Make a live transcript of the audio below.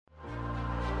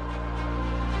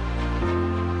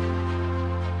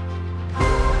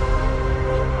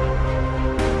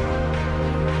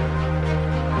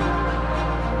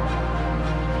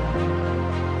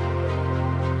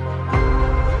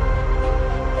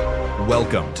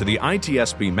Welcome to the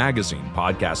ITSP Magazine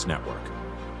Podcast Network.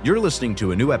 You're listening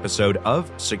to a new episode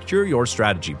of Secure Your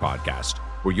Strategy Podcast,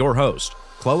 where your host,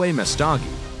 Chloé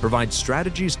Messdaghi, provides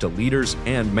strategies to leaders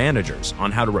and managers on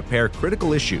how to repair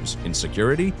critical issues in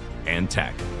security and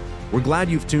tech. We're glad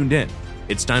you've tuned in.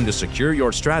 It's time to secure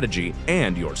your strategy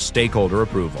and your stakeholder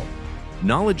approval.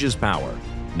 Knowledge is power,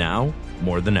 now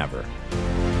more than ever.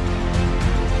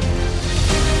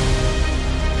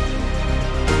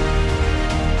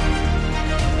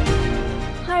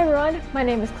 Hi everyone, my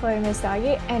name is Chloé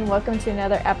Messdaghi, and welcome to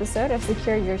another episode of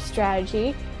Secure Your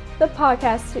Strategy, the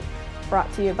podcast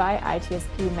brought to you by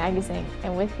ITSP Magazine.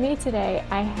 And with me today,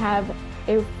 I have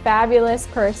a fabulous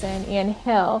person, Ian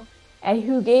Hill,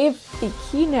 who gave the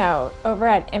keynote over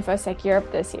at InfoSec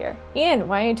Europe this year. Ian,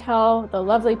 why don't you tell the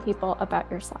lovely people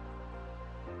about yourself?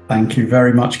 Thank you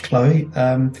very much, Chloé.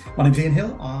 My name's Ian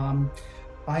Hill.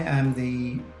 I am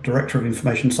the Director of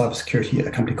Information Cybersecurity at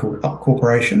a company called Up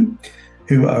Corporation,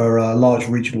 who are a large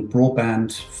regional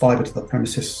broadband fiber to the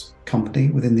premises company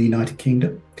within the United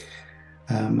Kingdom.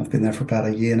 I've been there for about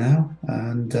a year now,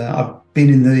 and I've been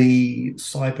in the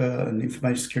cyber and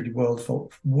information security world for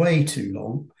way too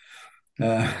long,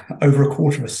 over a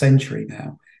quarter of a century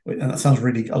now. And that sounds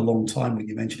really a long time when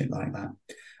you mention it like that.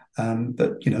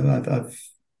 But, you know, I've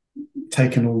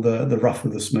taken all the rough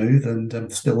with the smooth, and I'm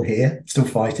still here, still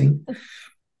fighting.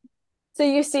 So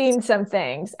you've seen some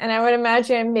things, and I would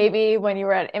imagine maybe when you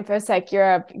were at InfoSec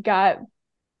Europe, you got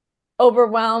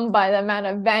overwhelmed by the amount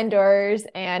of vendors.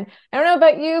 And I don't know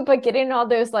about you, but getting all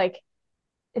those,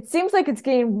 it seems like it's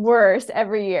getting worse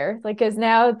every year. Because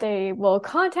now they will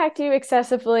contact you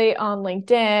excessively on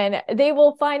LinkedIn. They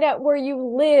will find out where you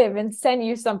live and send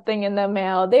you something in the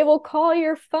mail. They will call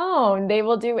your phone. They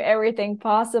will do everything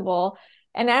possible.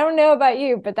 And I don't know about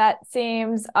you, but that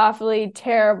seems awfully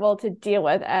terrible to deal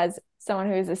with as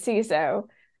someone who's a CISO.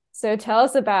 So tell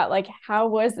us about how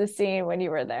was the scene when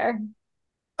you were there?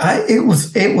 It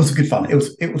was good fun.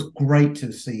 It was great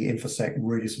to see InfoSec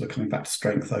really sort of coming back to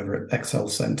strength over at Excel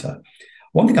Centre.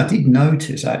 One thing I did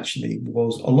notice actually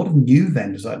was a lot of new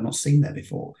vendors I had not seen there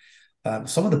before.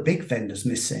 Some of the big vendors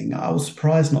missing. I was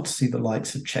surprised not to see the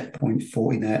likes of Checkpoint,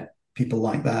 Fortinet, people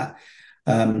like that.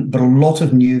 But a lot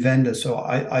of new vendors. So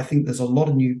I think there's a lot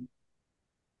of new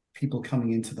people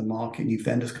coming into the market, new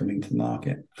vendors coming into the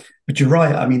market. But you're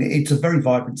right. I mean, it's a very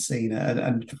vibrant scene,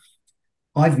 and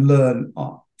I've learned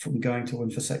from going to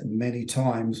InfoSec many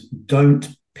times, don't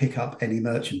pick up any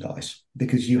merchandise,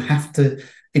 because you have to,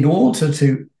 in order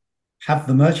to have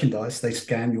the merchandise, they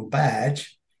scan your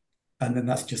badge, and then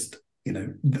that's just,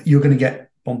 you're going to get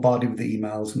bombarded with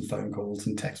emails and phone calls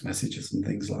and text messages and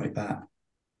things like that.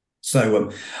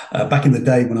 So back in the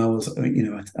day when I was,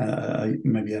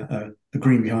 maybe a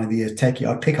green behind the ears techie,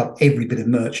 I'd pick up every bit of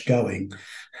merch going,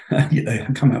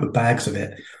 come out with bags of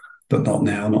it, but not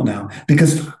now,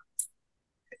 because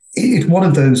it's one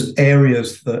of those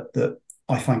areas that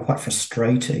I find quite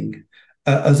frustrating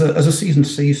as a seasoned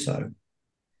CISO.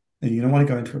 And when I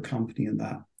go into a company and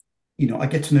that, I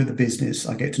get to know the business,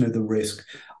 I get to know the risk,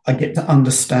 I get to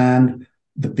understand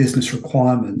the business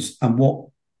requirements and what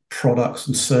products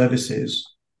and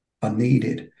services are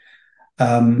needed.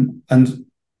 And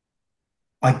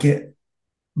I get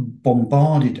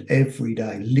bombarded every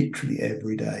day, literally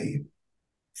every day,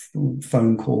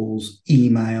 phone calls,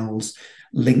 emails,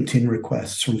 LinkedIn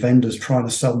requests from vendors trying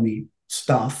to sell me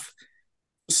stuff,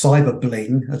 cyber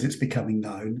bling, as it's becoming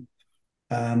known,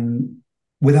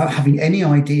 without having any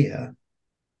idea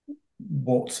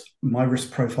what my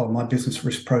risk profile, my business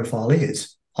risk profile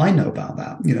is. I know about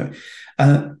that,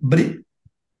 but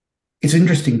it's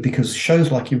interesting because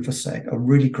shows like InfoSec are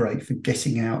really great for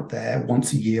getting out there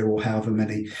once a year or however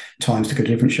many times to go to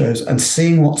different shows and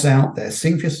seeing what's out there,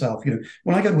 seeing for yourself.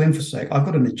 When I go to InfoSec, I've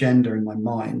got an agenda in my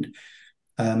mind.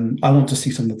 I want to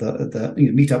see some of the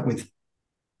meet up with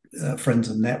friends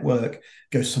and network,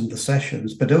 go to some of the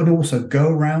sessions, but I would also go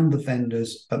around the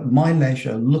vendors at my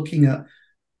leisure, looking at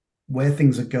where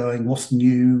things are going, what's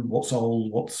new, what's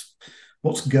old,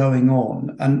 what's going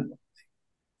on. And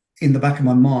in the back of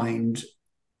my mind,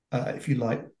 if you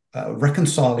like,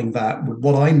 reconciling that with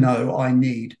what I know I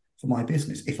need for my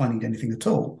business, if I need anything at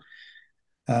all.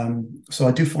 So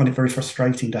I do find it very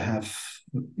frustrating to have,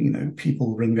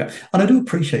 people ring back. And I do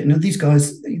appreciate, these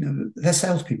guys, they're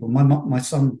salespeople. My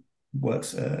son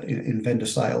works in vendor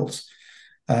sales.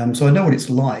 So I know what it's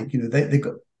like. They've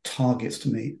got targets to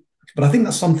meet. But I think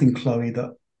that's something, Chloé,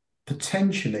 that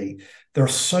potentially there are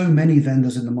so many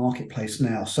vendors in the marketplace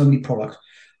now, so many products.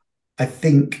 I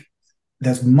think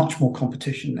there's much more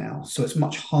competition now, so it's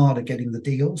much harder getting the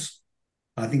deals.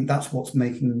 I think that's what's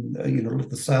making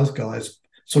the sales guys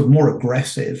sort of more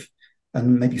aggressive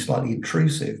and maybe slightly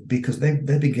intrusive because they've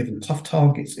been given tough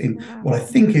targets in Yeah. what I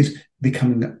think is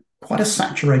becoming quite a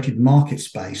saturated market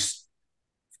space.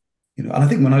 And I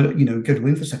think when I go to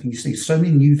InfoSec and you see so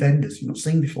many new vendors you've not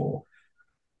seen before,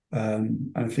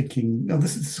 I'm thinking, oh,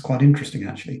 this is quite interesting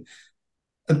actually.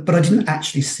 But I didn't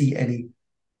actually see any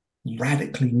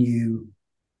radically new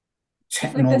It's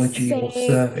like the technology or same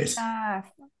service. stuff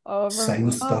over Same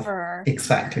and stuff. over.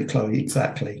 Exactly, Chloe,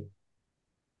 exactly.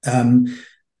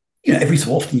 Every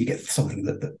so often you get something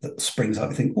that springs up.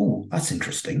 You think, oh, that's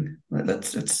interesting.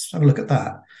 Let's have a look at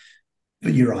that.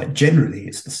 But you're right. Generally,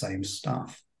 it's the same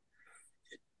stuff.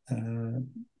 But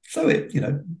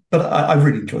I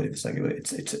really enjoyed it. Certainly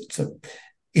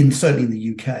in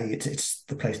the UK, it's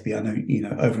the place to be. I know,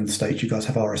 over in the States, you guys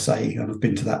have RSA, and I've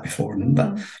been to that before, and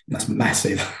that's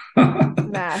massive.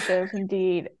 Massive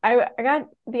indeed. I got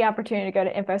the opportunity to go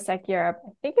to InfoSec Europe. I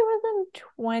think it was in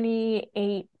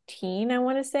 2018, I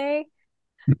want to say.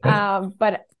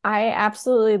 But I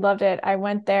absolutely loved it. I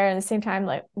went there and at the same time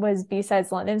was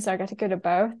B-Sides London, so I got to go to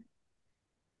both.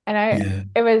 And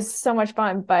it was so much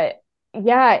fun. But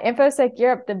yeah, InfoSec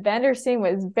Europe, the vendor scene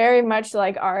was very much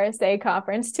like RSA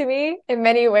conference to me in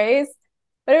many ways.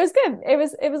 But it was good. It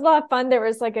was a lot of fun. There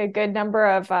was like a good number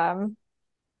of I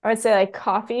would say like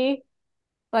coffee.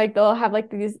 Like they'll have like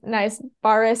these nice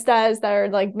baristas that are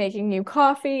like making you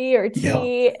coffee or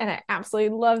tea, and I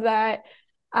absolutely love that.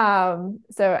 So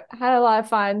I had a lot of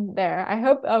fun there. I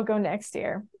hope I'll go next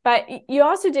year. But you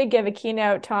also did give a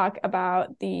keynote talk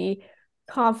about the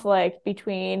conflict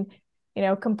between,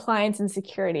 compliance and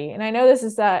security. And I know this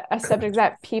is a subject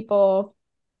that people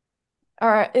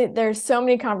there's so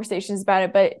many conversations about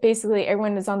it, but basically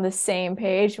everyone is on the same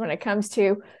page when it comes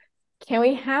to, can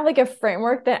we have like a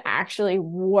framework that actually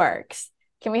works?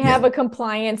 Can we have a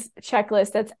compliance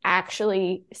checklist that's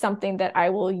actually something that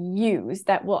I will use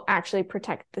that will actually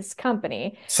protect this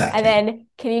company? Exactly. And then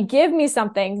can you give me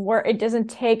something where it doesn't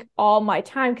take all my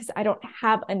time because I don't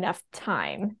have enough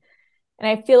time? And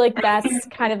I feel like that's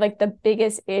kind of like the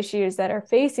biggest issues that are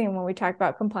facing when we talk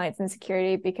about compliance and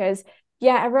security, because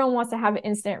everyone wants to have an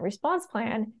incident response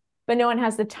plan, but no one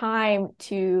has the time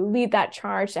to lead that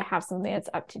charge to have something that's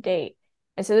up to date.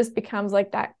 And so this becomes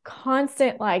like that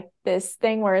constant, like this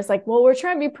thing where it's like, well, we're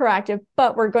trying to be proactive,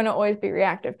 but we're going to always be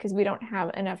reactive because we don't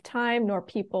have enough time, nor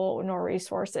people, nor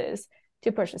resources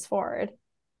to push us forward.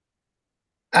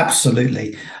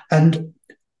 Absolutely. And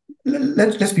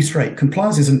let's be straight.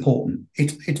 Compliance is important.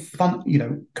 It's fun,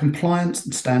 compliance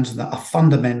and standards that are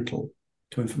fundamental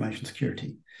to information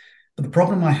security. But the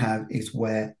problem I have is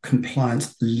where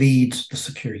compliance leads the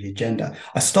security agenda.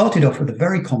 I started off with a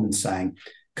very common saying: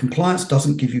 compliance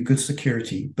doesn't give you good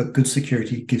security, but good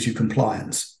security gives you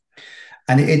compliance.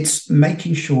 And it's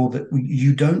making sure that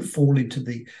you don't fall into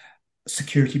the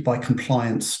security by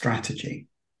compliance strategy.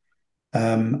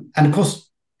 And of course,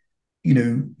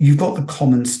 you've got the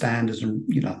common standards, and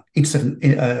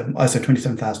ISO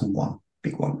 27001,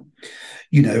 big one.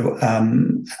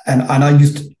 And I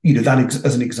used that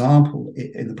as an example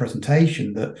in the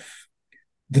presentation, that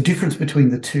the difference between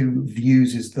the two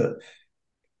views is that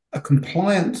a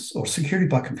compliance or security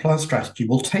by compliance strategy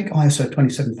will take ISO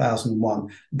 27001,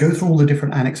 go through all the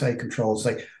different Annex A controls,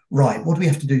 say, right, what do we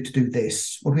have to do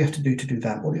this? What do we have to do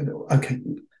that? Okay.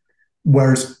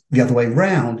 Whereas the other way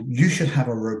around, you should have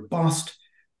a robust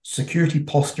security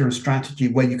posture and strategy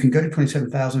where you can go to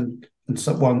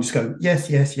 27,001, just go, yes,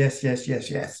 yes, yes, yes, yes,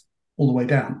 yes, all the way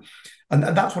down. And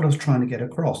that's what I was trying to get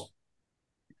across.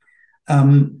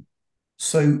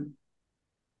 So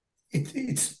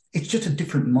it's just a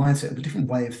different mindset, a different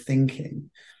way of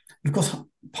thinking. Of course,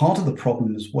 part of the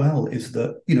problem as well is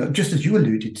that, just as you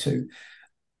alluded to,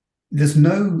 there's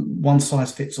no one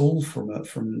size fits all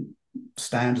from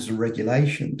standards and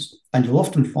regulations. And you'll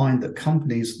often find that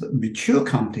mature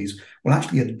companies will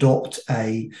actually adopt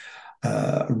their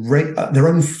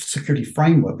own security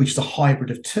framework, which is a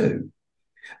hybrid of two.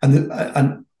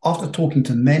 And after talking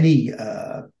to many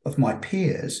of my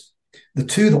peers, the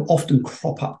two that often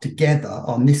crop up together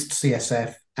are NIST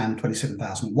CSF and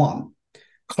 27001.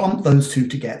 Clump those two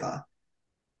together,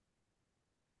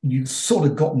 you've sort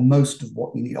of got most of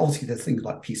what you need. Obviously, there's things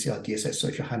like PCI DSS, so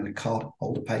if you're handling card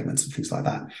holder payments and things like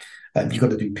that, you've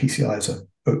got to do PCI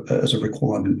as a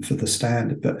requirement for the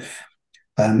standard. But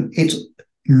it's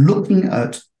looking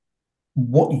at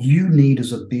what you need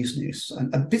as a business.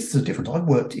 And businesses are different. I've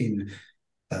worked in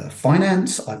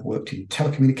finance, I've worked in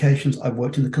telecommunications, I've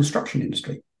worked in the construction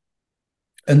industry.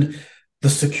 And the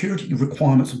security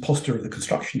requirements and posture of the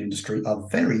construction industry are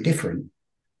very different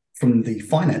from the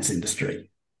finance industry,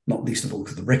 not least of all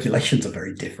because the regulations are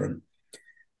very different.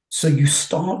 So you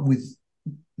start with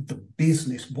the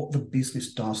business, what the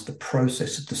business does, the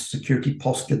process, the security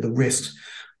posture, the risks.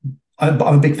 I'm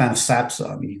a big fan of SABSA.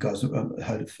 I mean, you guys have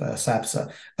heard of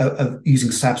SABSA, of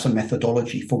using SABSA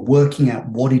methodology for working out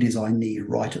what it is I need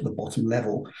right at the bottom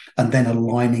level, and then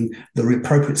aligning the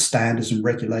appropriate standards and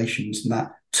regulations and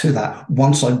that to that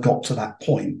once I've got to that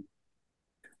point,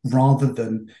 rather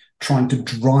than trying to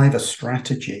drive a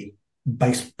strategy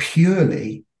based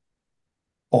purely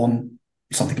on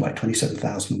something like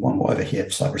 27,001, whatever here,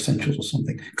 Cyber Essentials or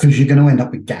something, because you're going to end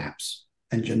up with gaps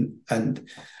and you're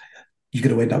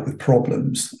going to end up with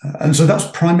problems. And so that's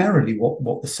primarily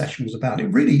what the session was about. It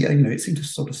really, it seemed to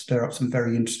sort of stir up some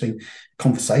very interesting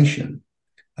conversation.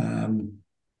 And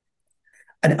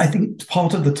I think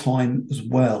part of the time as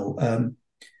well,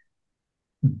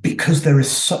 because there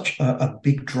is such a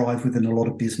big drive within a lot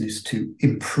of business to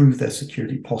improve their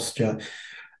security posture,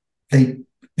 they're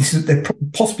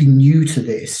possibly new to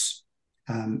this.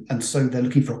 And so they're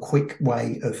looking for a quick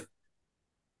way of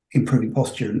improving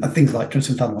posture, and things like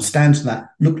 27,001 stands that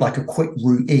look like a quick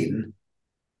route in.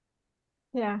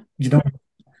 Yeah. Yeah.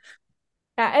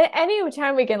 Any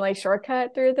time we can like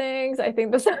shortcut through things, I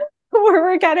think that's where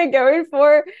we're kind of going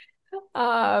for.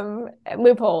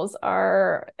 Loopholes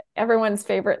are everyone's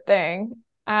favorite thing.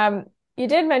 You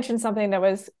did mention something that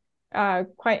was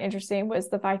quite interesting, was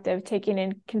the fact of taking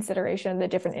in consideration the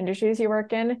different industries you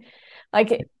work in.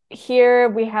 Like here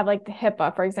we have like the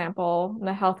HIPAA, for example, in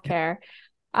the healthcare.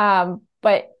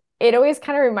 But it always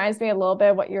kind of reminds me a little bit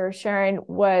of what you're sharing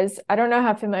was, I don't know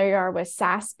how familiar you are with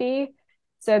SASB.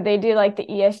 So they do like the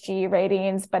ESG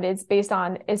ratings, but it's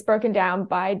broken down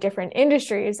by different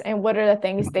industries and what are the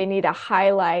things they need to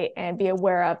highlight and be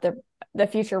aware of the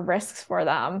future risks for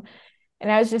them.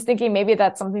 And I was just thinking maybe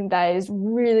that's something that is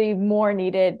really more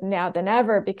needed now than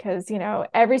ever, because,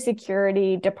 every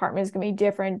security department is going to be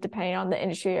different depending on the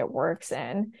industry it works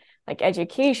in. Like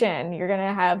education, you're going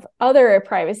to have other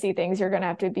privacy things you're going to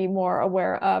have to be more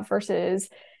aware of versus,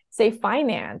 say,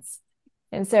 finance.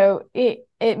 And so it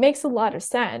makes a lot of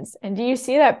sense. And do you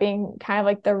see that being kind of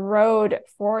like the road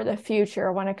for the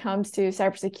future when it comes to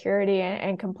cybersecurity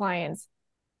and compliance?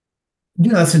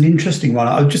 Yeah, that's an interesting one.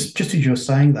 I just as you were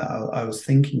saying that, I was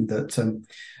thinking that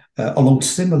along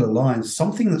similar lines,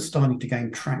 something that's starting to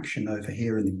gain traction over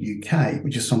here in the UK,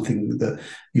 which is something that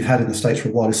you've had in the States for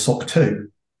a while, is SOC 2.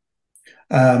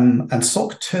 And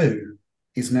SOC 2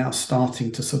 is now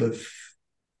starting to sort of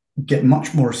get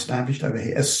much more established over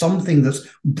here as something that's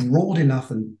broad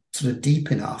enough and sort of deep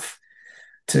enough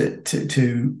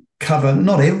to cover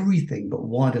not everything, but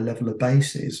wider level of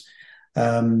bases.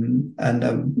 Again,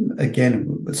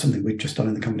 it's something we've just done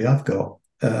in the company I've got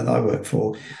that I work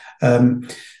for.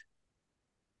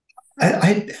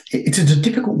 It's a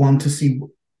difficult one to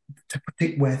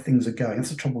predict where things are going.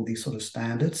 That's the trouble with these sort of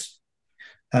standards.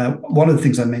 One of the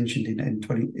things I mentioned in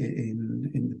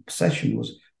the session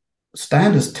was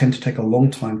standards tend to take a long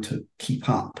time to keep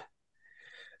up.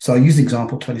 So I use the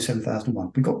example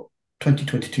 27,001. We've got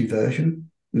 2022 version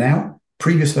now.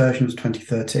 Previous version was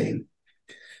 2013.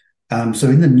 So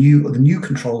in the new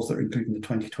controls that are included in the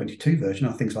 2022 version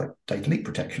are things like data leak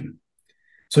protection.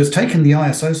 So it's taken the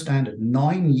ISO standard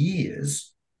 9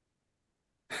 years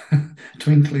to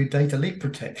include data leak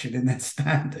protection in their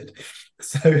standard.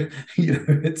 So,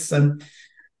 it's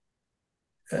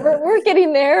we're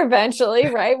getting there eventually,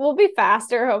 right? We'll be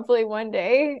faster, hopefully one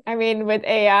day. I mean, with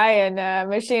AI and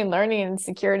machine learning and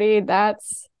security,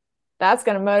 that's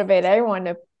going to motivate everyone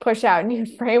to push out new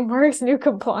frameworks, new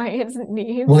compliance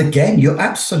needs. Well, again, you're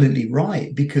absolutely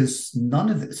right, because none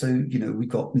of it. So, we've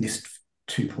got NIST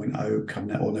 2.0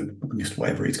 coming out, or no, NIST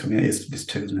whatever it's coming out, it's NIST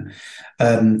 2, isn't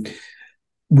it?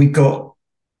 We've got,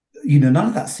 none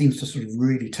of that seems to sort of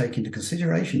really take into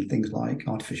consideration things like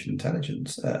artificial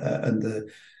intelligence and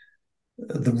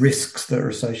the risks that are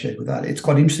associated with that. It's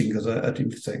quite interesting because at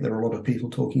InfoSec there are a lot of people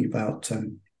talking about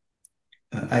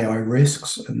AI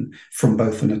risks, and from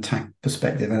both an attack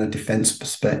perspective and a defense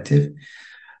perspective.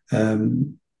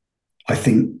 I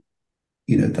think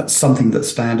that's something that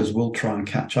standards will try and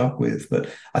catch up with, but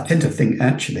I tend to think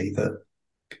actually that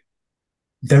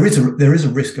there is a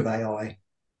risk of AI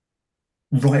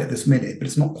right at this minute, but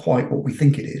it's not quite what we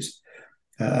think it is.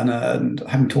 And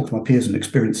having talked to my peers and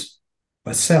experienced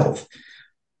myself,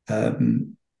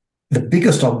 the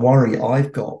biggest worry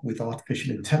I've got with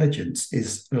artificial intelligence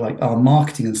is like our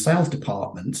marketing and sales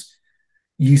departments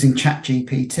using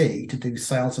ChatGPT to do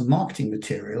sales and marketing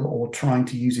material, or trying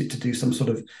to use it to do some sort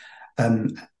of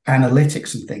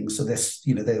analytics and things. So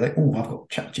they're like, oh, I've got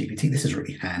ChatGPT, this is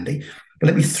really handy, but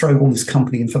let me throw all this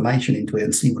company information into it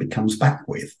and see what it comes back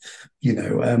with.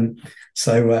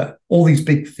 So all these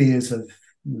big fears of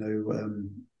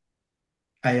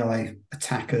AI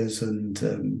attackers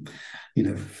and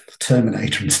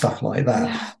Terminator and stuff like that.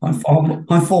 Yeah.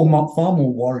 I'm far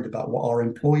more worried about what our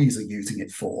employees are using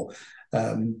it for,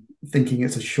 thinking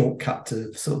it's a shortcut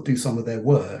to sort of do some of their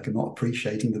work and not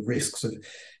appreciating the risks of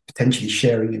potentially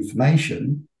sharing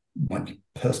information, might be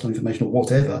personal information or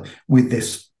whatever, with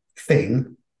this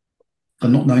thing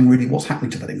and not knowing really what's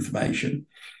happening to that information.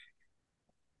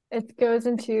 It goes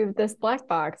into this black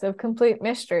box of complete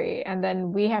mystery, and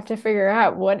then we have to figure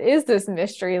out what is this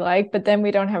mystery like, but then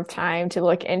we don't have time to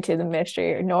look into the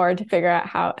mystery nor to figure out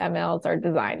how MLs are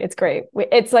designed. It's great.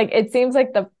 It's like, it seems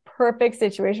like the perfect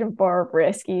situation for a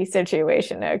risky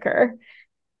situation to occur.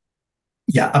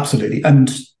 Yeah, absolutely. And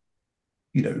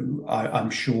I'm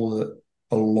sure that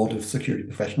a lot of security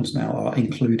professionals now are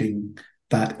including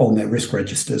that on their risk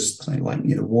registers, saying like,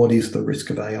 what is the risk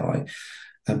of AI?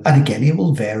 And again, it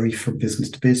will vary from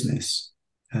business to business.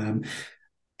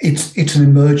 It's an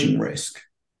emerging risk,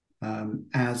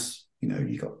 as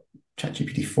you've got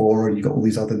ChatGPT-4 and you've got all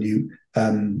these other new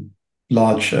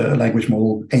large language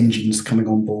model engines coming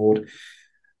on board.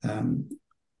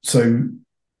 So,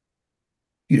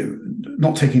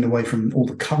 not taking away from all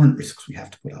the current risks we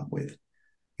have to put up with,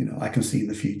 I can see in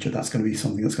the future that's going to be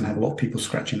something that's going to have a lot of people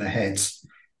scratching their heads.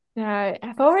 Yeah,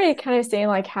 I've already kind of seen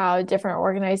like how different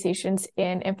organizations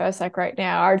in InfoSec right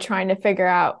now are trying to figure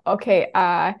out, okay,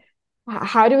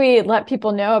 how do we let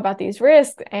people know about these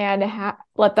risks and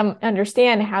let them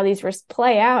understand how these risks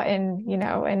play out in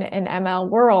ML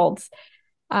worlds?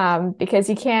 Because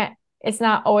it's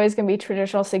not always going to be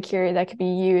traditional security that could be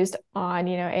used on,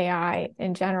 AI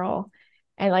in general.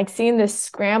 And like seeing this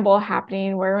scramble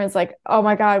happening where everyone's like, oh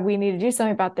my God, we need to do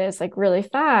something about this like really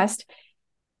fast.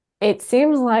 It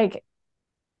seems like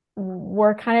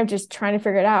we're kind of just trying to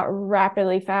figure it out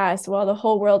rapidly fast. Well, the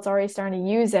whole world's already starting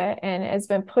to use it and it's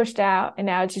been pushed out, and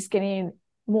now it's just getting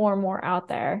more and more out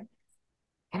there.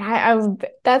 And I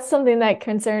that's something that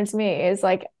concerns me, is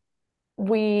like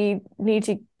we need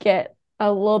to get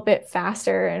a little bit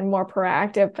faster and more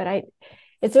proactive, but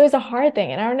it's always a hard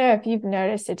thing. And I don't know if you've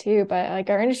noticed it too, but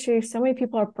like our industry, so many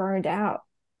people are burned out.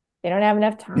 They don't have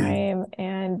enough time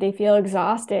and they feel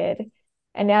exhausted.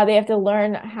 And now they have to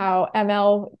learn how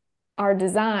ML are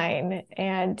designed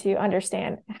and to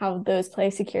understand how those play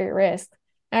security risks.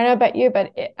 I don't know about you,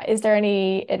 but is there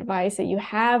any advice that you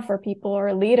have for people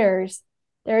or leaders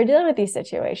that are dealing with these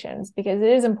situations? Because it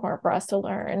is important for us to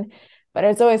learn, but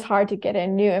it's always hard to get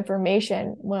in new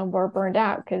information when we're burned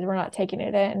out because we're not taking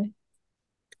it in.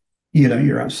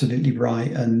 You're absolutely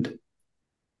right. And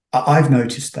I've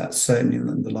noticed that certainly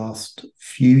in the last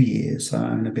few years,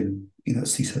 and I've been at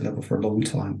CISO level for a long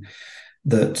time,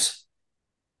 that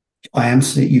I am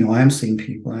seeing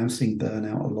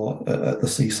burnout a lot at the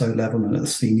CISO level and at the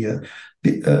senior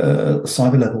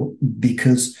cyber level,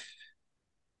 because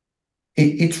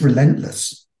it's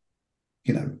relentless.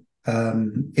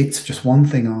 It's just one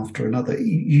thing after another.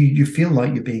 You feel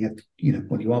like you're being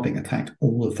you are being attacked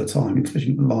all of the time,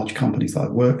 especially in large companies that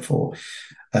I've worked for.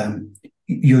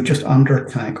 You're just under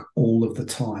attack all of the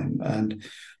time, and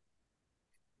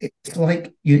it's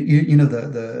like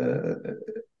the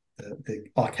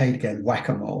arcade game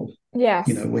Whack-A-Mole. Yes,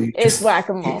 where you it's just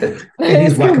Whack-A-Mole. It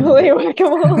It's is Whack-A-Mole. completely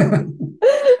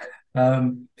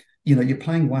Whack-A-Mole. You're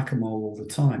playing Whack-A-Mole all the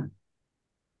time.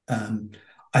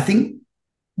 I think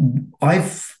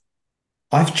I've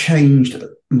changed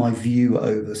my view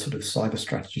over sort of cyber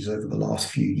strategies over the last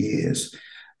few years.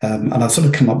 And I've sort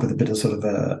of come up with a bit of sort of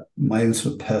my own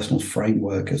sort of personal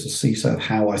framework as a CISO of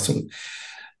how I sort of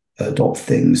adopt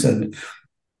things. And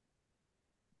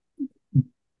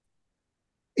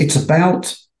it's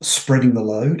about spreading the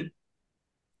load.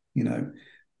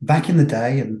 Back in the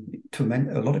day, and to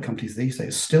a lot of companies these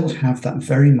days, still have that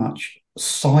very much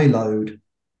siloed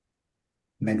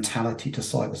mentality to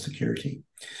cybersecurity.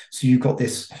 So you've got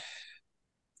this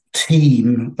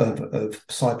team of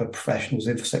cyber professionals,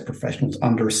 InfoSec professionals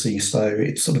under a CISO.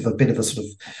 It's sort of a bit of a sort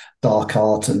of dark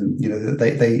art, and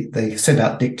they send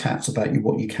out diktats about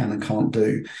what you can and can't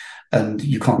do, and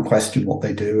you can't question what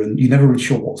they do, and you're never really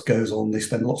sure what goes on. They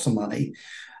spend lots of money,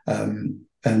 and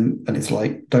it's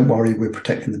like, don't worry, we're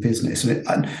protecting the business,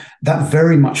 and that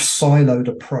very much siloed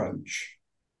approach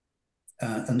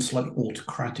and slightly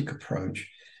autocratic approach,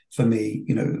 for me,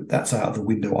 that's out of the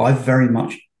window. I've very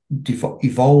much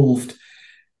evolved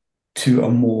to a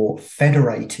more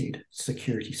federated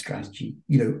security strategy.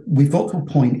 We've got to a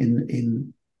point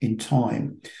in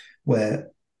time where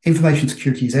information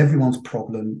security is everyone's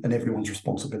problem and everyone's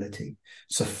responsibility.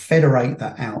 So federate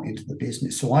that out into the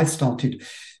business. So I started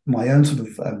my own sort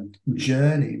of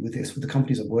journey with this, with the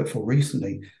companies I've worked for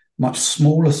recently, much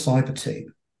smaller cyber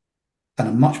team, and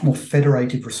a much more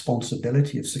federated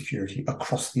responsibility of security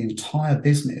across the entire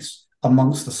business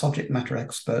amongst the subject matter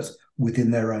experts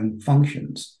within their own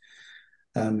functions.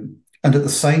 And at the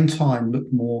same time,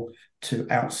 look more to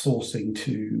outsourcing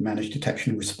to manage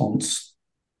detection and response,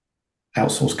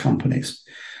 outsource companies.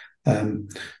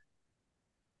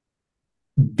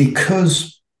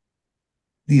 Because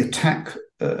the attacks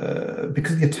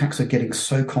are getting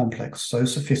so complex, so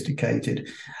sophisticated,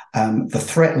 the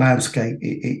threat landscape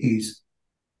is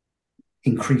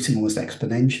increasing almost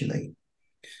exponentially.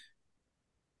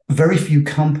 Very few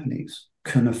companies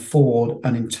can afford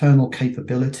an internal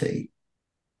capability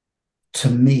to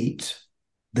meet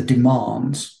the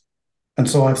demands. And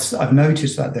so I've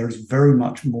noticed that there is very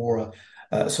much more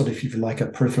sort of, if you like, a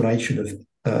proliferation of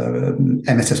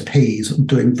MSSPs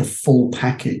doing the full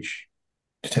package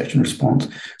detection response.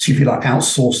 So if you like,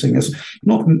 outsourcing as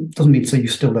not doesn't mean to say you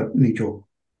still don't need your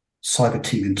cyber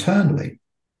team internally,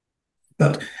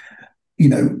 but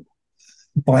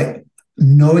by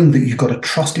knowing that you've got a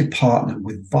trusted partner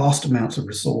with vast amounts of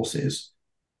resources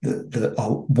that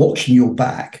are watching your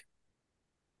back.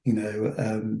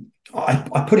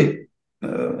 I put it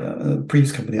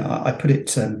previous company. I put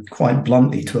it quite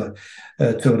bluntly to an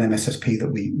MSSP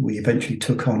that we eventually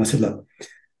took on. I said, look,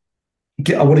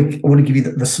 I want to give you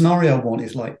the scenario I want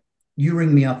is like you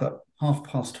ring me up at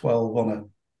 12:30 on a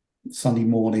Sunday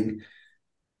morning.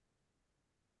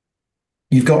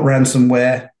 You've got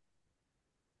ransomware.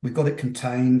 We've got it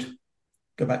contained.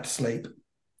 Go back to sleep.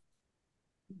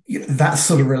 That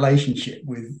sort of relationship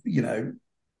with an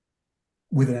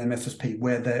MSSP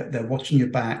where they're watching your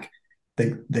back.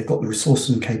 They've got the resources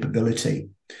and capability.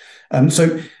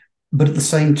 But at the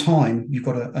same time, you've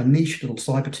got a niche little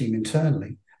cyber team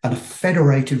internally and a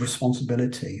federated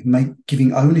responsibility,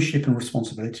 giving ownership and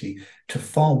responsibility to a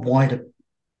far wider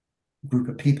group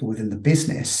of people within the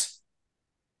business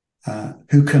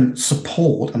who can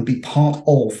support and be part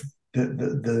of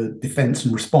the defense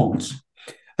and response.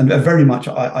 And very much,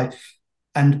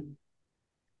 and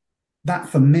that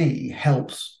for me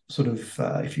helps sort of,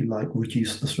 if you like,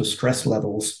 reduce the sort of stress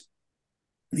levels.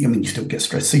 I mean, you still get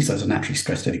stressed. CISOs are naturally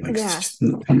stressed anyway, because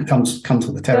it comes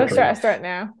with the territory. So stressed right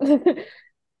now.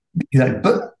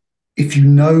 But if you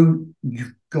know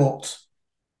you've got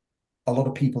a lot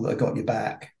of people that have got your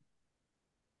back,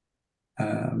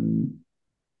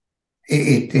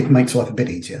 it makes life a bit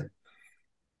easier.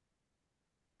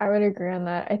 I would agree on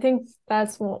that. I think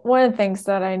that's one of the things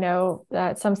that I know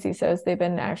that some CISOs, they've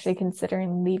been actually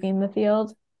considering leaving the field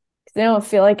because they don't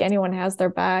feel like anyone has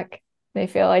their back. They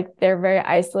feel like they're very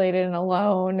isolated and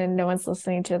alone and no one's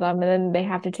listening to them. And then they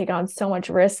have to take on so much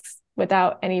risks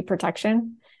without any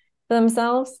protection for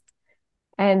themselves.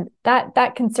 And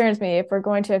that concerns me if we're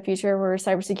going to a future where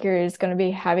cybersecurity is going to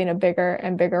be having a bigger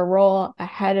and bigger role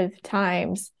ahead of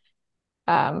times.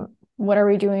 What are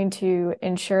we doing to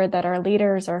ensure that our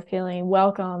leaders are feeling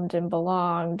welcomed and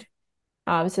belonged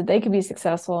so they can be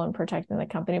successful in protecting the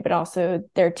company, but also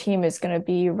their team is going to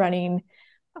be running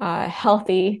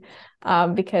healthy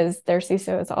because their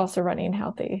CISO is also running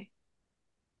healthy?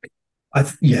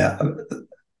 That's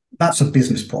a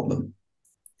business problem.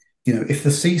 If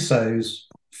the CISOs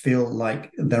feel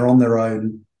like they're on their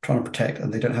own trying to protect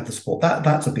and they don't have the support,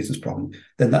 that's a business problem.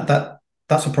 Then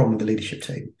that's a problem with the leadership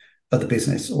team of the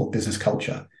business or business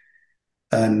culture.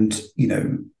 And,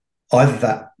 either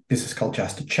that business culture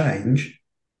has to change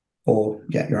or,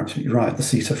 you're absolutely right, the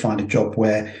CISO find a job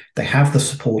where they have the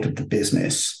support of the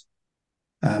business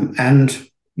and,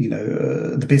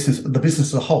 the business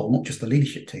as a whole, not just the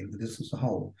leadership team, the business as a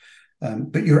whole.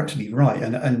 But you're absolutely right.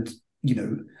 And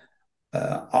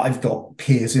I've got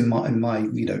peers in my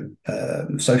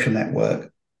social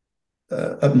network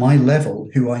at my level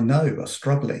who I know are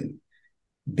struggling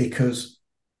because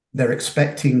they're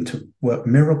expecting to work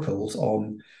miracles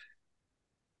on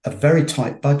a very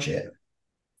tight budget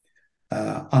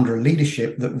under a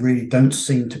leadership that really don't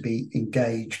seem to be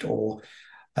engaged or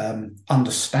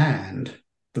understand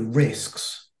the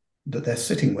risks that they're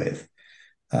sitting with.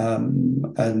 I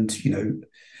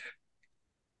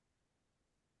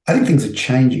think things are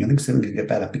changing. I think things are going to get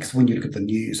better because when you look at the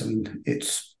news, I mean,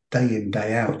 it's day in,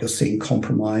 day out, you're seeing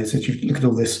compromises. You look at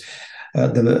all this,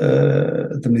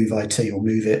 the Move IT or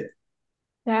Move It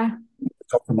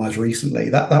compromise recently.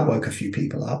 That woke a few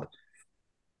people up.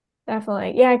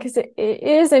 Definitely. Yeah, because it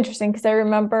is interesting because I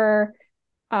remember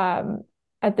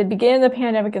at the beginning of the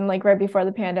pandemic and like right before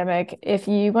the pandemic, if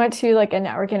you went to like a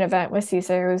networking event with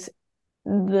CISOs,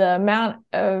 the amount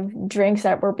of drinks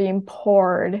that were being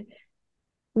poured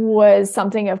was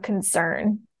something of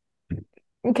concern.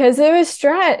 Because it was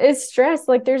stress. It's stress.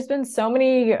 Like there's been so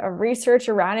many research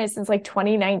around it since like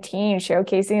 2019,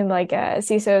 showcasing like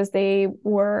CISOs, they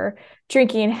were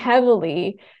drinking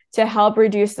heavily to help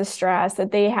reduce the stress,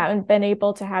 that they haven't been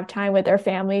able to have time with their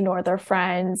family nor their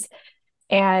friends.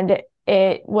 And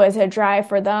it was a drive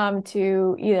for them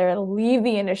to either leave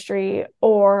the industry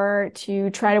or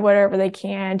to try to whatever they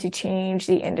can to change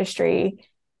the industry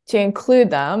to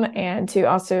include them, and to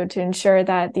also to ensure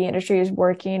that the industry is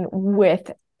working with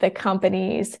the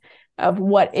companies of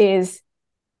what is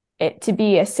it to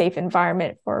be a safe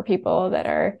environment for people that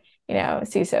are,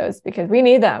 CISOs, because we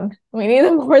need them. We need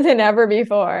them more than ever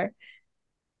before.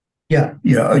 Yeah,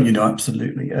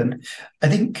 absolutely. And I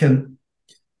think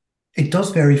it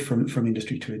does vary from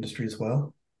industry to industry as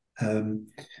well.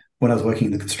 When I was working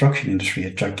in the construction industry,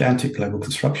 a gigantic global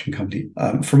construction company,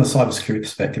 from a cybersecurity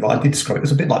perspective, I did describe it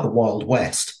as a bit like the Wild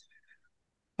West.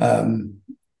 And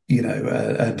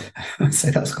I'd say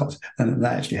that's quite, and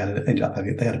that actually ended up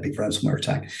having, they had a big ransomware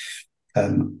attack.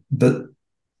 But,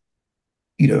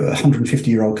 a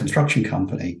 150-year-old construction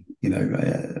company,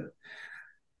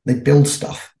 they build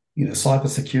stuff.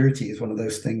 Cybersecurity is one of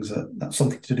those things that's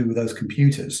something to do with those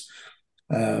computers.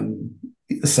 And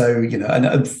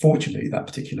unfortunately, that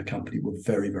particular company were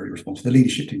very, very responsive. The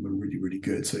leadership team were really, really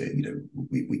good. So,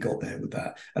 we got there with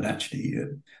that. And actually,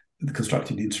 the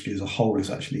construction industry as a whole is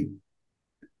actually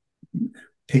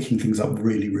picking things up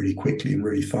really, really quickly and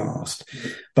really fast.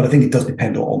 But I think it does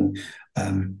depend on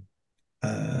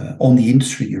the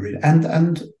industry you're in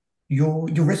and your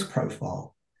risk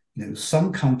profile.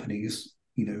 Some companies,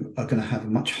 are going to have a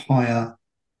much higher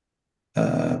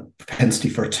propensity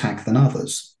for attack than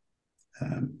others.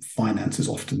 Finance is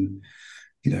often,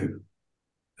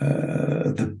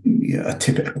 a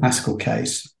typical classical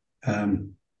case.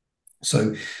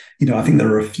 So, I think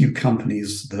there are a few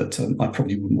companies that I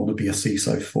probably wouldn't want to be a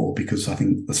CISO for, because I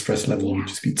think the stress level would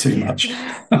just be too much.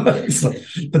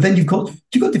 But then you've got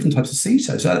different types of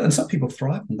CISOs, and some people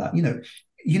thrive on that.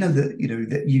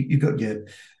 You've got your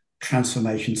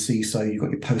transformation CISO, you've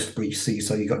got your post-breach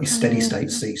CISO, you've got your steady state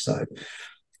CISO.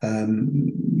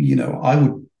 I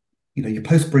would, your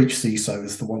post-breach CISO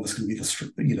is the one that's going to be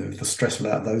the stressful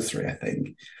out of those three, I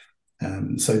think.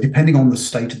 So depending on the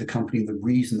state of the company, the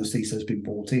reason the CISO has been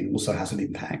brought in also has an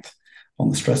impact on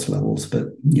the stress levels. But,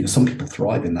 some people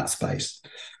thrive in that space.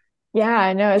 Yeah,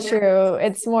 I know it's true.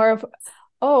 It's more of,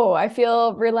 I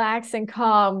feel relaxed and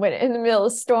calm when in the middle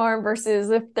of a storm,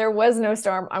 versus if there was no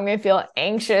storm, I'm going to feel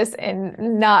anxious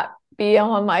and not be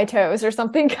on my toes or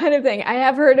something kind of thing. I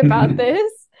have heard about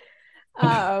this.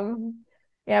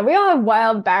 Yeah, we all have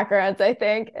wild backgrounds, I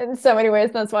think, in so many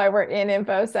ways. That's why we're in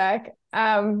InfoSec.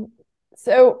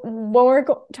 So when we're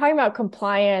talking about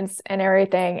compliance and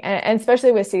everything, and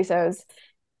especially with CISOs,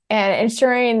 and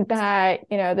ensuring that,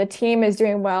 the team is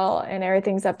doing well and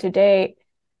everything's up to date,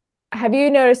 have you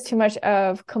noticed too much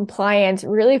of compliance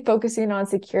really focusing on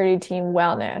security team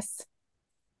wellness?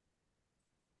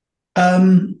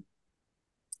 That's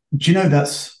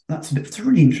a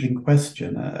really interesting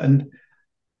question, and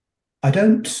I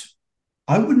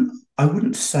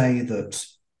wouldn't say that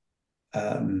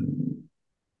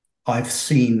I've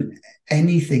seen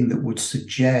anything that would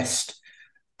suggest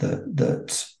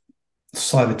that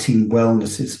cyber team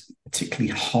wellness is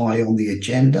particularly high on the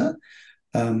agenda.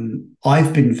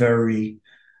 I've been very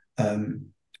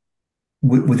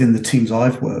within the teams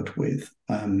I've worked with.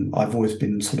 I've always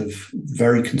been sort of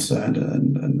very concerned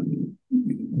and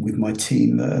with my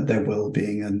team, their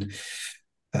well-being, and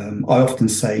I often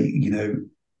say,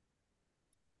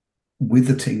 with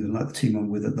the team, like the team I'm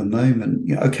with at the moment,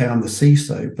 okay, I'm the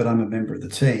CISO, but I'm a member of the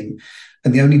team,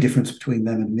 and the only difference between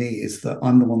them and me is that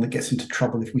I'm the one that gets into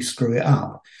trouble if we screw it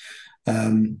up.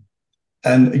 And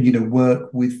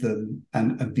work with them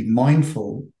and be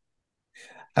mindful.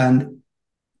 And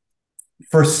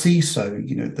for a CISO,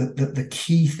 the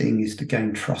key thing is to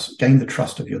gain the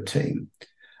trust of your team.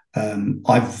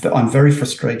 I'm very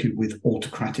frustrated with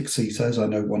autocratic CISOs. I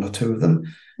know one or two of them.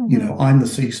 Mm-hmm. I'm the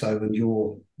CISO and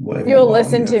you're whatever. You'll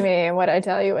listen to me and what I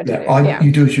tell you what to do.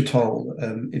 You do as you're told.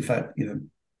 In fact,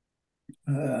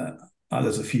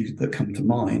 there's a few that come to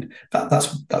mind.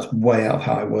 That's way out of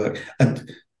how I work.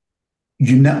 And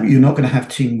you're not going to have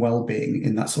team well-being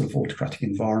in that sort of autocratic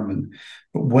environment.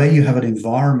 But where you have an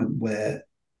environment where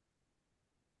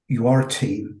you are a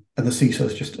team and the CISO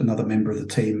is just another member of the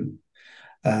team,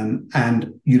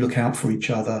 and you look out for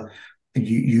each other,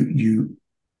 you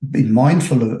be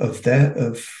mindful of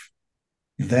their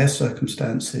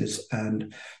circumstances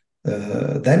and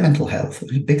their mental health.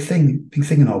 It's a big thing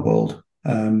in our world,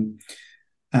 and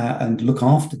look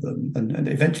after them, and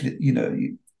eventually,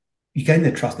 you gain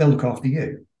their trust. They'll look after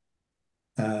you.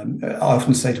 I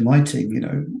often say to my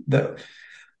team, that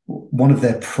one of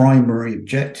their primary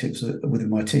objectives within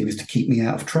my team is to keep me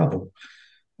out of trouble.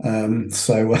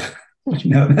 So that's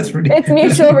really it's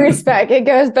mutual respect. It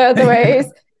goes both ways.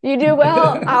 You do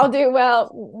well, I'll do well.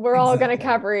 We're all going to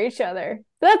cover each other.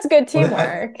 That's good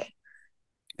teamwork.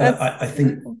 I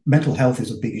think mental health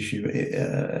is a big issue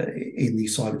in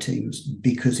these cyber teams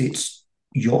because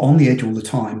you're on the edge all the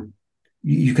time.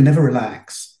 You can never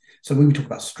relax. So when we talk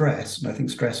about stress, and I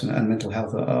think stress and mental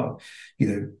health are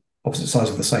opposite sides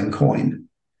of the same coin.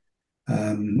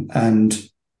 And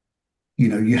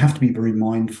you have to be very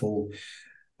mindful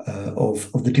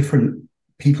of the different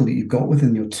people that you've got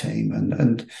within your team.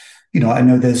 And I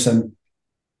know there's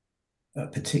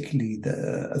particularly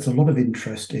there's a lot of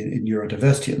interest in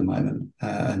neurodiversity at the moment,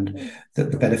 and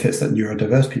the benefits that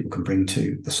neurodiverse people can bring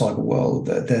to the cyber world.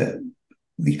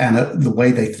 The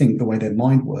way they think, the way their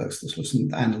mind works, the sort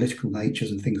of analytical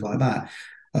natures and things like that,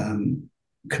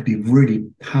 could be really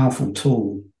powerful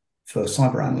tool for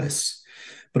cyber analysts.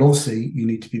 But obviously, you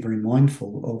need to be very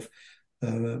mindful of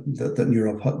that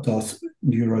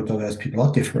neurodiverse people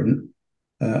are different,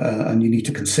 and you need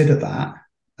to consider that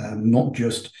not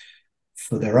just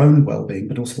for their own well-being,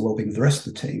 but also the well-being of the rest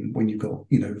of the team. When you've got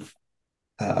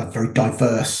a very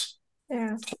diverse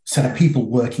set of people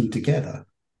working together,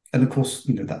 and of course,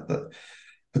 that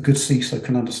a good CISO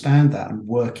can understand that and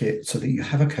work it so that you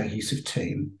have a cohesive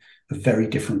team of very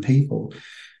different people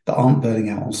that aren't burning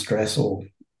out on stress or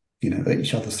at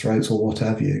each other's throats or what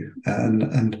have you,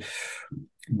 and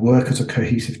work as a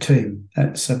cohesive team.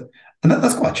 That's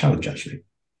quite a challenge, actually.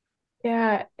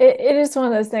 Yeah, it is one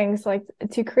of those things, like,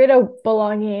 to create a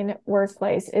belonging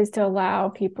workplace is to allow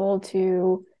people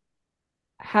to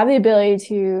have the ability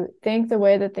to think the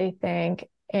way that they think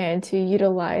and to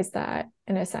utilize that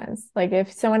in a sense. Like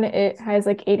if someone has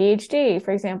like ADHD,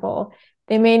 for example,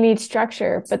 they may need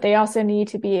structure, but they also need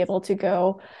to be able to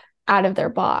go out of their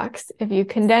box. If you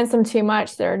condense them too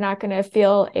much, they're not going to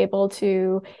feel able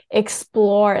to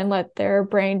explore and let their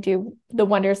brain do the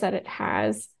wonders that it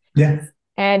has. Yeah.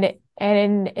 And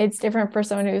it's different for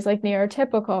someone who's like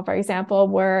neurotypical, for example,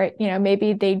 where,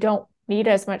 maybe they don't need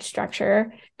as much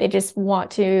structure. They just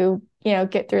want to,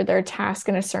 get through their task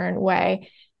in a certain way.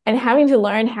 And having to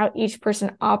learn how each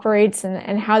person operates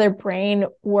and how their brain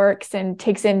works and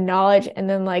takes in knowledge and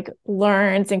then like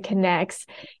learns and connects.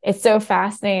 It's so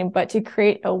fascinating. But to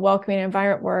create a welcoming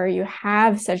environment where you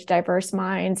have such diverse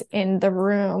minds in the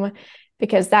room,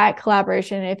 because that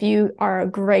collaboration, if you are a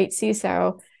great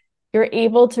CISO, you're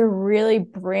able to really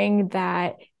bring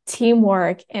that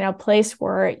teamwork in a place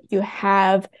where you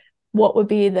have what would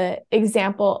be the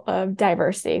example of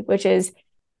diversity, which is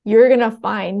you're going to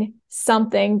find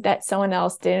something that someone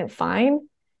else didn't find.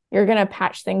 You're going to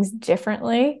patch things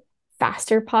differently,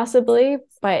 faster possibly,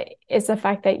 but it's the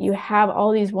fact that you have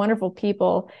all these wonderful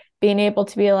people being able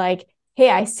to be like,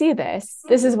 hey, I see this.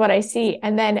 This is what I see.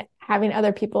 And then having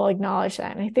other people acknowledge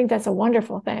that. And I think that's a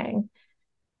wonderful thing.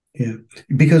 Yeah,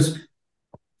 because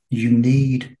you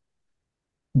need,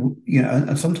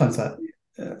 and sometimes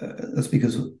that's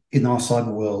because in our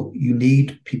cyber world, you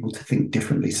need people to think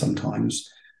differently sometimes.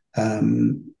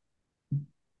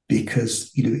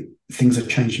 Because things are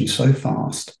changing so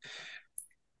fast,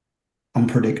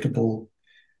 unpredictable,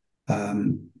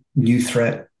 new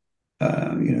threat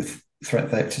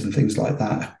vectors and things like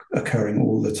that occurring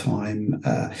all the time.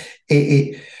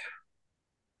 It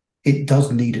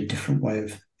does need a different way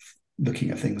of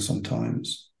looking at things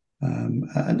sometimes, and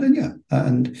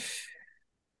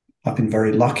I've been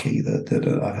very lucky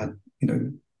that I've had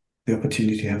the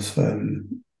opportunity to have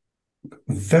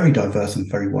very diverse and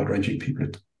very wide-ranging people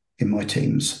in my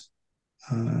teams,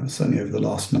 certainly over the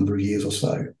last number of years or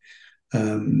so.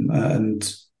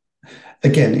 And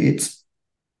again,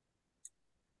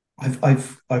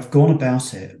 I've gone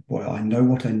about it where I know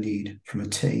what I need from a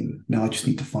team. Now I just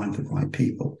need to find the right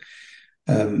people.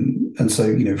 And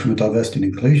so, from a diversity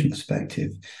and inclusion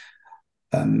perspective,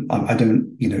 I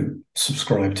don't,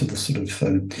 subscribe to the sort of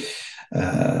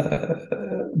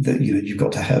that you've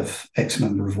got to have X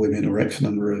number of women or X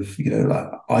number of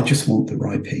I just want the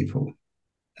right people.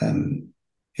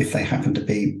 If they happen to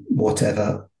be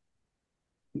whatever,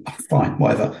 fine,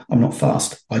 whatever. I'm not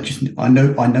fast. I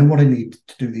know what I need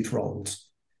to do these roles.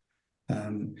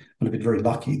 And I've been very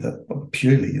lucky that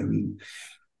purely,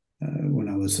 when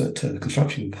I was at the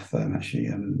construction firm, actually,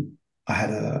 I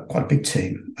had quite a big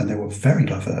team, and they were very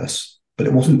diverse. But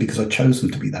it wasn't because I chose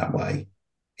them to be that way.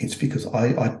 It's because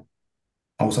I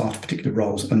was asked particular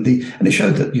roles, and it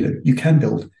showed that you can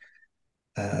build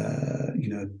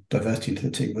diversity into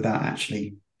the team without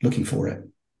actually looking for it.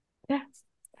 Yeah,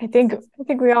 I think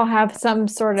we all have some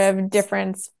sort of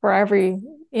difference for every,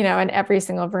 in every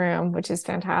single room, which is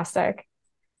fantastic.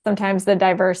 Sometimes the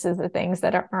diverse is the things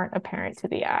that aren't apparent to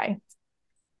the eye.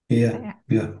 Yeah,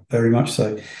 very much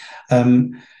so.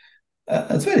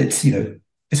 As well, it's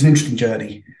it's an interesting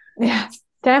journey. Yeah,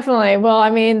 definitely. Well,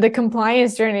 I mean, the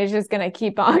compliance journey is just going to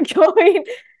keep on going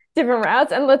different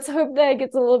routes, and let's hope that it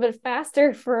gets a little bit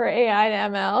faster for AI to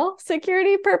ML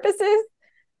security purposes.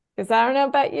 Because I don't know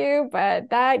about you, but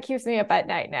that keeps me up at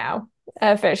night now,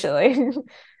 officially.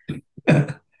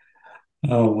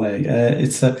 Oh wait,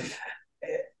 it's I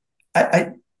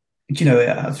I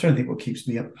was trying to think what keeps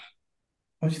me up.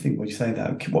 What do you think when you say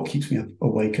that? What keeps me up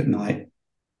awake at night?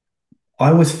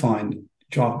 I always find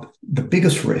the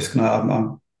biggest risk, and I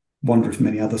wonder if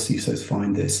many other CISOs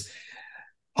find this.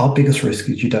 Our biggest risk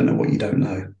is you don't know what you don't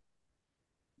know,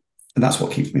 and that's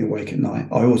what keeps me awake at night.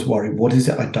 I always worry, what is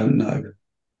it I don't know?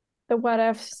 The what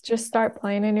ifs just start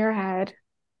playing in your head.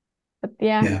 But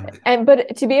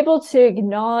but to be able to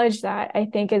acknowledge that, I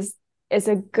think is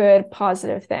a good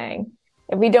positive thing.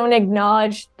 If we don't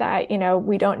acknowledge that,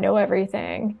 we don't know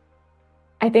everything,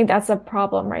 I think that's a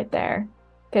problem right there.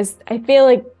 Because I feel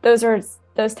like those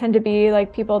tend to be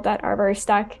like people that are very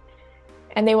stuck,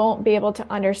 and they won't be able to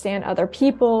understand other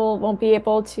people, won't be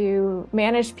able to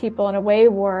manage people in a way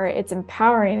where it's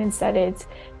empowering. Instead, it's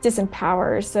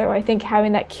disempowers. So I think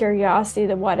having that curiosity,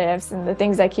 the what ifs, and the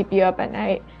things that keep you up at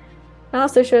night, it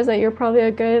also shows that you're probably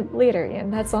a good leader,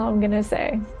 and that's all I'm going to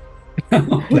say.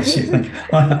 Oh, bless you.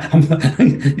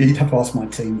 You'd have to ask my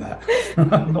team that.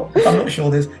 I'm not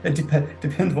sure. It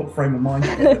depends what frame of mind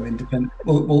you get them in.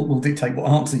 Will dictate what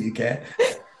answer you get.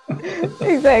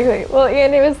 Exactly. Well,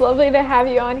 Ian, it was lovely to have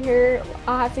you on here.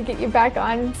 I'll have to get you back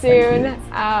on soon.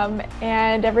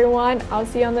 And everyone, I'll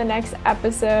see you on the next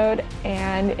episode.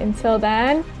 And until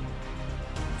then,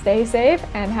 stay safe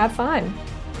and have fun.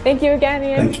 Thank you again,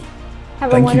 Ian.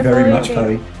 Thank you very much,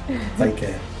 Chloe. Take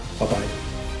care. Bye-bye.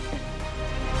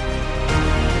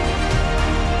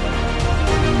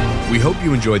 We hope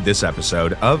you enjoyed this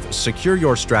episode of Secure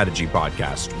Your Strategy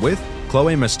podcast with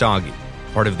Chloé Messdaghi,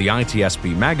 part of the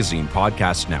ITSP Magazine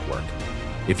podcast network.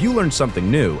 If you learned something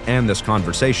new and this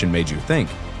conversation made you think,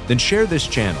 then share this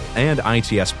channel and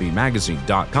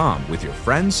ITSPmagazine.com with your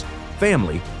friends,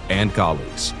 family, and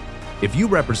colleagues. If you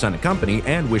represent a company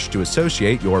and wish to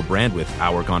associate your brand with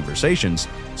our conversations,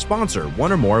 sponsor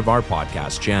one or more of our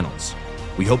podcast channels.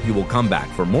 We hope you will come back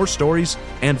for more stories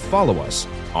and follow us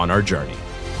on our journey.